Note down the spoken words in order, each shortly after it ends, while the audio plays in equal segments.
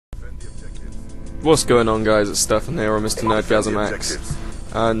What's going on, guys? It's Stefan here, or Mr. Nerdgasms,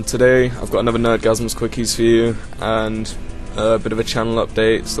 and today I've got another Nerdgasms Quickies for you, and a bit of a channel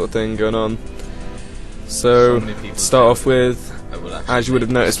update sort of thing going on. So, to start off with, as you would have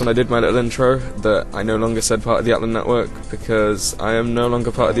noticed when I did my little intro, that I no longer said part of the Atlan Network, because I am no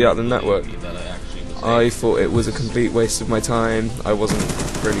longer part of the Atlan Network. I thought it was a complete waste of my time. I wasn't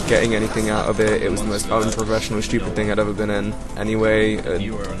really getting anything out of it. It was the most unprofessional, stupid thing I'd ever been in anyway,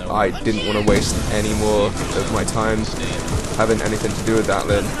 and I didn't want to waste any more of my time having anything to do with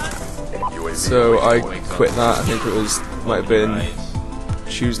Atlan. So I quit that. I think it might have been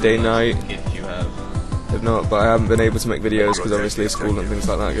Tuesday night, if not, but I haven't been able to make videos because obviously school and things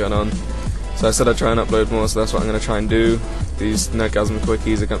like that going on. So I said I'd try and upload more, so that's what I'm going to try and do. These Nerdgasms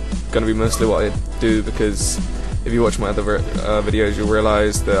Quickies are going to be mostly what I do, because if you watch my other videos you'll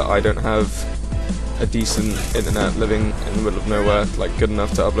realise that I don't have a decent internet living in the middle of nowhere, like good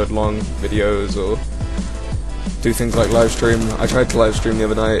enough to upload long videos or do things like live stream. I tried to live stream the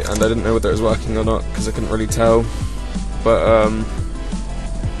other night and I didn't know whether it was working or not because I couldn't really tell, but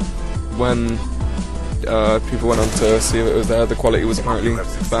when people went on to see if it was there, the quality was apparently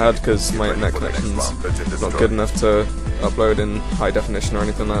bad because my internet connection's not good enough to upload in high definition or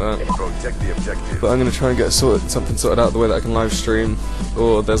anything like that. But I'm going to try and get something sorted out the way that I can live stream,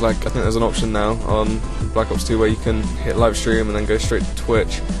 or there's I think there's an option now on Black Ops 2 where you can hit live stream and then go straight to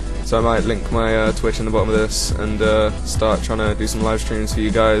Twitch. So I might link my Twitch in the bottom of this and start trying to do some live streams for you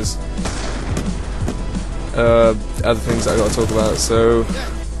guys. Other things that I've got to talk about. So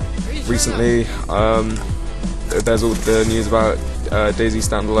recently, there's all the news about Daisy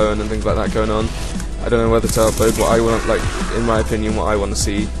standalone and things like that going on. I don't know whether to upload what I want, in my opinion, what I want to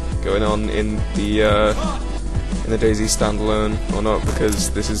see going on in the Daisy standalone or not, because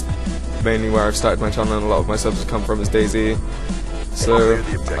this is mainly where I've started my channel and a lot of my subs have come from is Daisy. So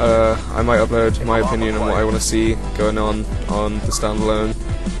I might upload my opinion on what I want to see going on the standalone.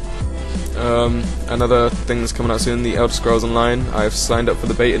 Another thing that's coming out soon, the Elder Scrolls Online. I've signed up for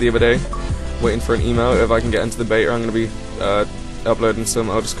the beta the other day, waiting for an email. If I can get into the beta, I'm going to be uploading some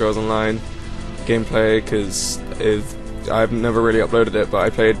Elder Scrolls Online gameplay, because I've never really uploaded it, but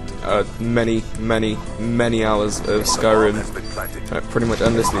I played many hours of Skyrim, pretty much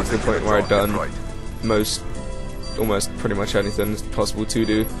endlessly, to the point where I'd done almost pretty much anything possible to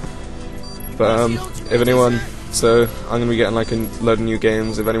do. But if anyone, so I'm going to be getting a load of new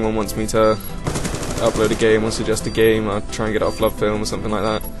games. If anyone wants me to upload a game or suggest a game, I'll try and get it off Love Film or something like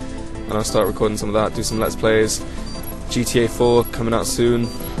that, and I'll start recording some of that, do some Let's Plays. GTA 4 coming out soon.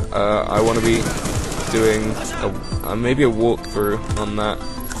 I want to be doing maybe a walkthrough on that,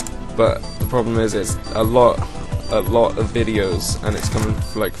 but the problem is it's a lot of videos, and it's coming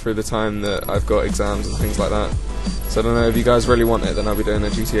through the time that I've got exams and things like that. So I don't know, if you guys really want it, then I'll be doing a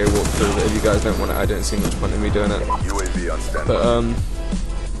GTA walkthrough, but if you guys don't want it, I don't see much point in me doing it. But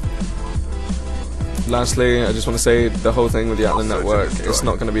lastly, I just want to say the whole thing with the Atlan Network, it's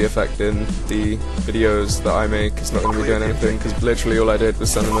not going to be affecting the videos that I make. It's not going to be doing anything, because literally all I did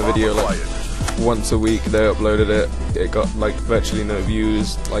was send them a video once a week. They uploaded it, it got virtually no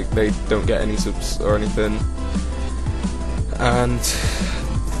views, they don't get any subs or anything. And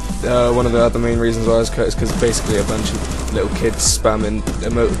one of the other main reasons why I was cut is because basically a bunch of little kids spamming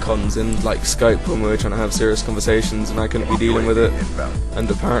emoticons in Skype when we were trying to have serious conversations, and I couldn't be dealing with it.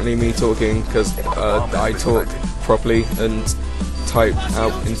 And apparently me talking, because I talk properly and type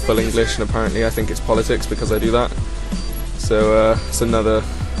out in full English, and apparently I think it's politics because I do that. So it's another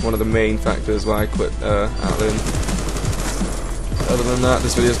one of the main factors why I quit Atlan. Other than that,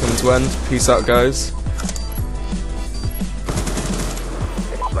 this video is coming to end. Peace out, guys.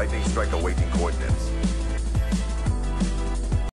 Lightning strike awaiting coordinates.